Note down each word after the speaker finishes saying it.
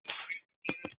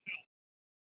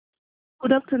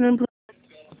Good afternoon,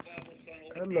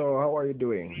 Hello, how are you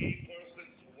doing?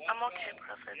 I'm okay,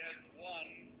 Prophet.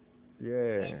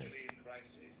 Yeah,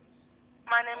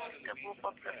 My name is Debupa,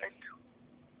 Prophet.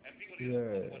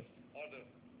 yeah,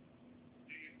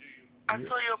 I yeah,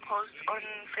 saw your post on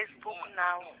Facebook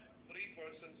now.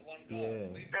 yeah,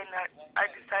 Then I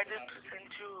decided to send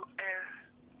you a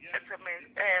SMS,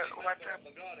 WhatsApp.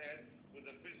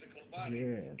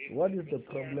 yes. What is the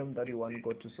problem that you want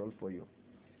God to solve for you?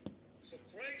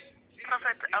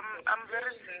 Prophet, I'm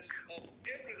very sick.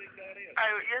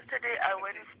 Yesterday I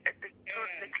went to the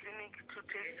clinic to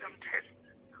take some tests.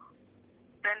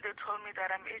 Then they told me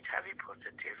that I'm HIV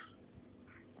positive.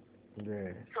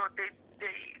 Yes, So they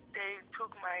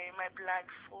took my blood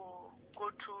for go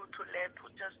to lab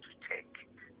just to check,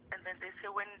 and then they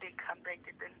say when they come back,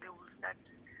 then they will start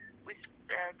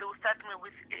me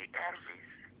with ARVs,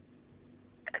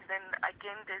 and then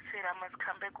again they said I must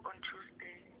come back on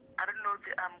Tuesday. I don't know if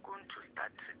I'm going to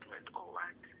start treatment or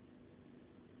what.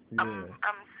 yes.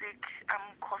 I'm sick.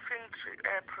 I'm coughing.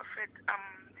 Prophet. I'm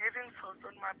having sores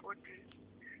on my body.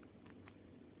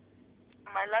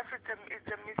 My life is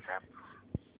a mess up.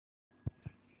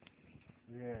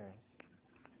 Yeah.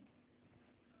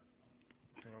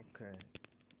 Okay.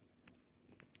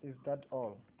 Is that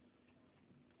all?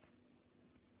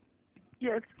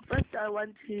 Yes, first I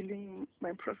want healing,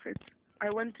 my prophet.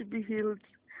 I want to be healed.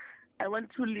 I want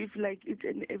to live like each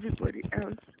and everybody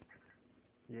else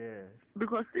Yes.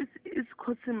 because this is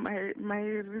causing my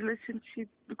relationship.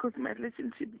 Because my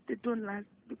relationship they don't last.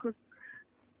 Because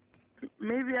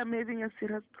maybe I'm having a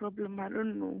serious problem. I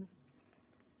don't know.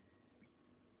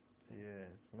 Yes.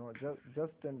 No,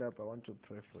 just stand up. I want to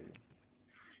pray for you.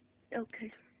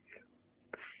 Okay,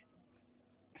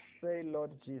 Say, Lord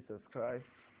Jesus Christ,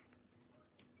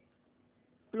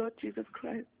 Lord Jesus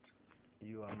Christ,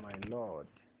 you are my Lord.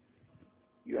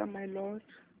 you are my Lord.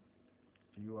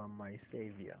 You are my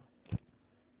Savior.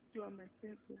 You are my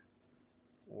Savior.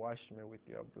 Wash me with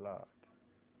your blood.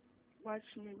 Wash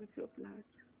me with your blood.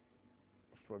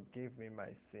 Forgive me my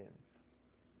sins.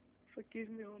 Forgive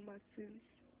me all my sins.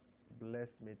 Bless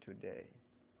me today.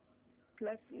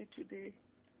 Bless me today.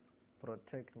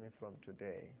 Protect me from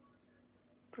today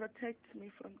Protect me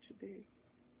from today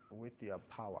with your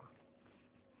power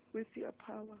with your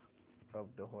power of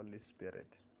the Holy Spirit.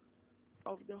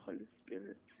 of the Holy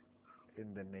Spirit.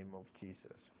 In the name of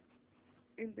Jesus.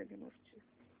 In the name of Jesus.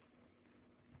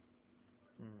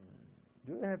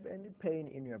 Do you have any pain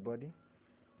in your body?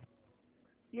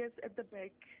 Yes, at the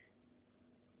back.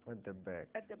 At the back.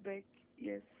 At the back,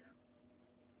 yes.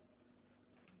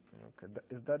 Okay.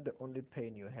 Is that the only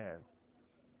pain you have?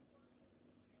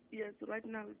 Yes, right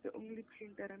now it's the only pain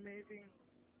that I'm having.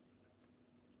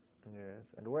 Yes.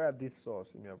 And where are these sores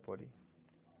in your body?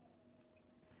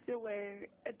 They were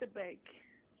at the back.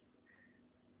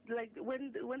 Like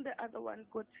when the other one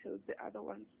got healed, the other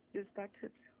ones they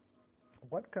started.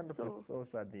 What kind of a So sores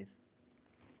are these?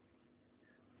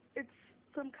 it's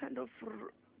some kind of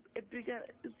a bigger,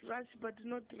 it's rush, but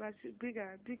not rush,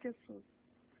 bigger sauce.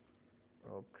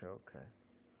 Okay, okay.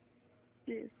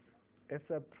 Yes. As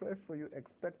I pray for you,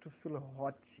 expect to feel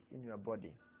hot in your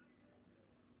body.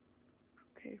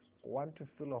 Okay. Want to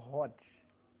feel hot.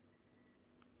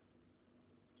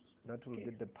 That will Okay.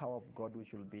 be the power of God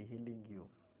which will be healing you.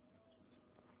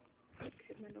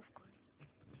 Okay, man of God.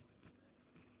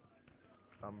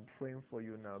 I'm praying for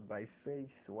you now. By faith,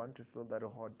 want to feel that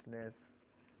hotness.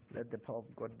 Let the power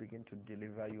of God begin to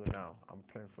deliver you now. I'm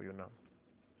praying for you now.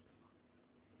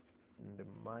 In the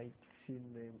mighty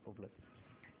name of Lord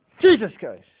Jesus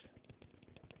Christ.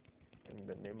 In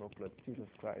the name of Lord Jesus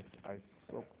Christ, I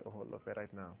soak the whole of it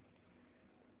right now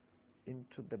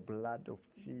into the blood of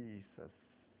Jesus,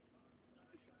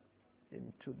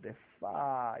 into the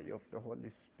fire of the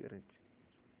Holy Spirit.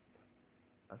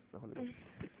 As the Holy Ghost.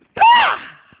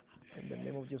 In the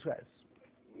name of Jesus Christ.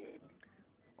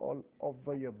 All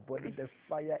over your body, the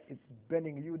fire is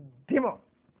burning you, demon.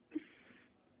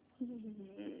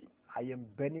 I am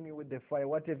burning you with the fire.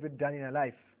 What have you done in your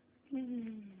life?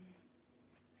 In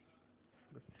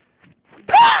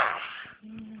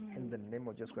the name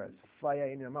of Jesus Christ. Fire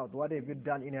in your mouth. What have you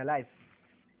done in your life?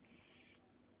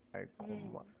 I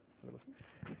command.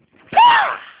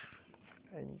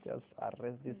 And just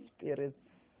arrest the spirit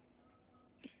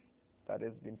that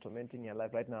has been tormenting your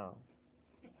life right now.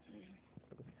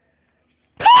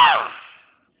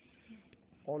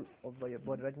 All over your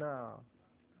body right now.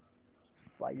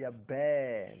 Fire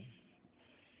burn.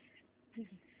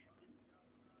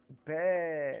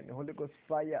 Burn. Holy Ghost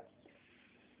fire.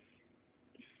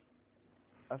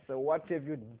 I said, what have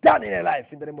you done in your life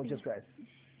in the name of Jesus Christ?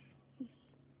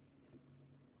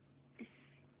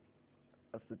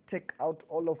 As to take out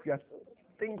all of your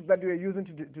things that you are using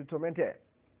to torment her.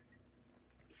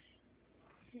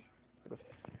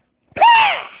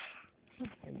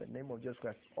 In the name of Jesus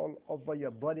Christ, all over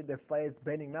your body, the fire is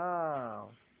burning now.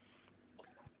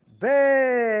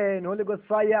 Burn, Holy Ghost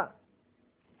fire.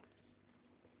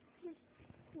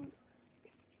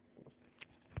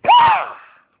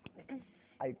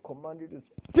 I command you to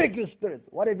speak, you spirit.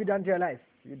 What have you done to your life,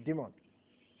 you demon?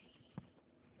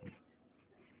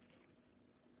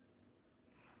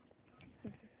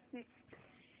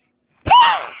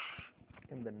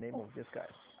 In the name of Jesus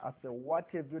Christ. I say, what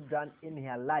have you done in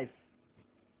her life?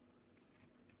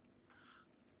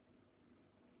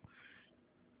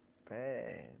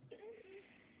 Burn.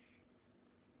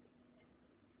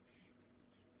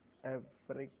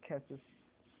 Every curses,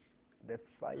 the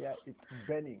fire is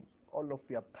burning. All of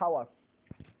your powers.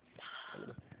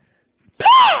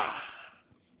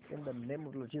 In the name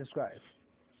of Lord Jesus Christ.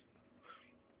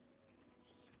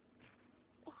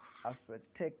 As we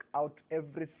take out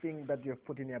everything that you have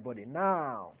put in your body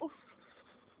now.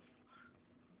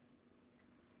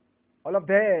 All of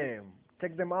them.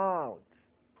 Take them out.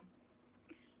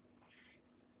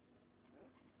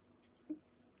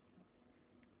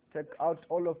 Take out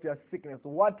all of your sickness.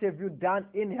 What have you done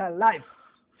in her life?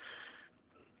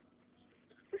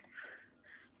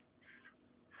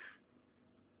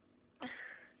 You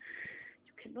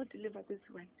cannot deliver this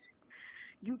one.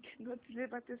 You cannot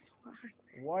deliver this one.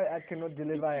 Why I cannot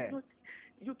deliver her?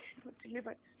 You cannot deliver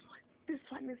this one. This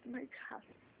one is my child.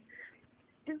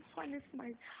 This one is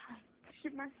my child. She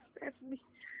must serve me.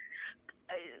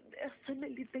 Her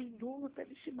family, they know that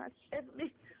she must serve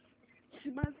me. She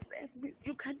must serve me.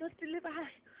 You cannot deliver her.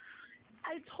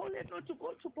 I told her not to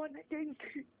go to born again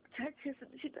churches,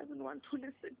 and she doesn't want to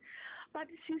listen. But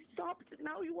she stopped.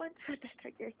 Now you want her back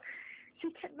again. She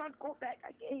cannot go back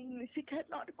again. She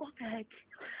cannot go back.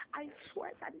 I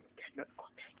swear that she cannot go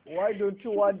back. Why don't you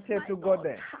want her to go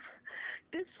there?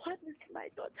 This one is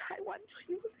my daughter. I want to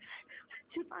use her.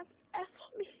 She must ask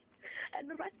me.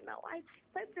 And right now I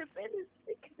find a very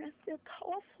sickness, a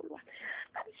powerful one.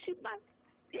 And she must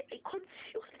be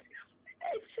confused.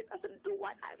 If she doesn't do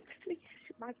what I'm telling her,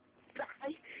 she must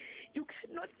die. You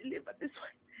cannot deliver this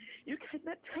one. You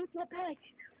cannot take her back.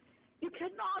 You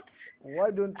cannot. Why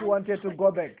don't you want her to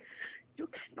go back? You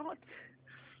cannot.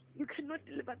 You cannot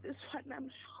deliver this one, I'm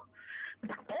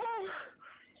sure. Oh,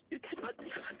 you cannot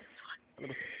deliver this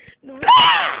one. No.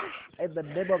 In the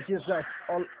name of Jesus,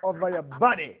 all over your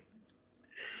body.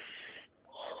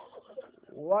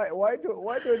 Why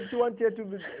don't you want her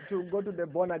to go to the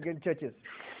born again churches?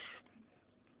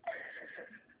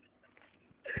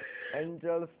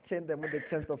 Angels chain them with the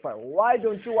chains of fire. Why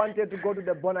don't you want her to go to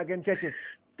the born again churches?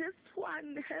 This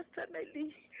one, her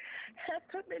family,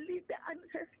 the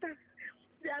ancestors,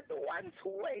 they are the ones who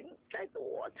were inside the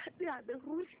water. They are the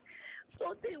roots.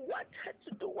 So they want her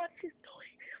to do what she's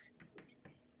doing.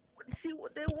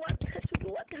 They want her to do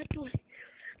what they're doing.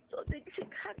 So she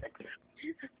can't accept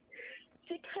Jesus.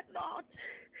 She cannot.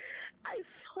 I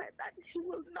swear that she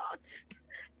will not.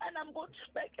 And I'm going to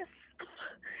make a stop.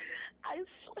 I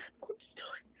swear I'm going to do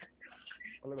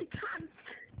it. She can't.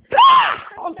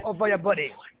 All over your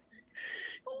body.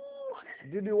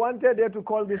 Ooh. Did you want her there to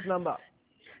call this number?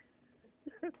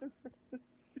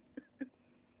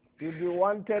 Did you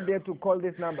want her there to call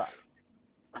this number?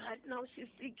 Right now she's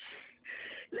sick.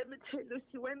 Let me tell you,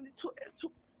 she went to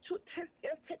test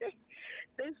yesterday.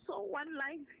 They saw one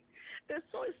line. They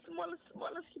saw a small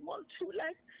two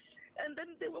line, and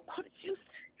then they were confused.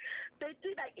 They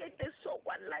did again. They saw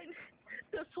one line.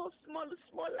 They saw small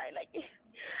line again.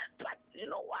 But you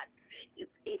know what?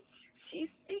 She's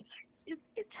sick. It's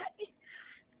HIV.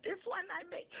 This one I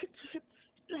make it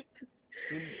like this.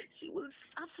 She will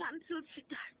suffer until she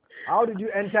dies. How did you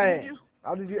enter in?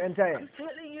 How did you enter in? I'm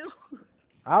telling you.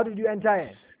 How did you enter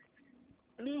in?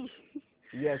 Me.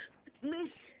 Yes.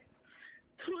 Me.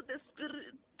 Through the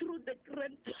spirit, through the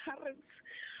grandparents.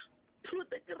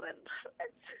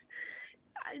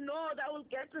 I know that will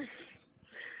get me.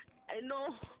 I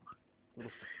know.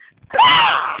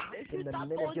 In the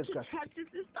name of Jesus Christ.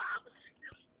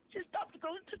 She stopped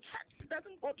going to church. She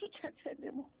doesn't go to church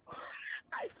anymore.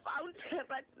 I found her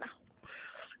right now.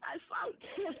 I found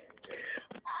her.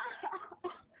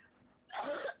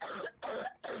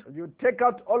 You take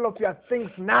out all of your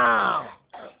things now.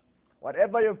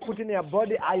 Whatever you put in your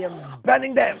body, I am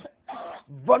burning them.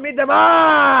 Vomit them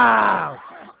out.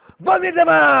 Vomit them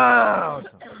out.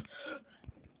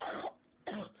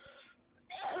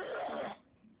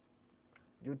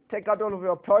 You take out all of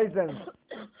your poisons.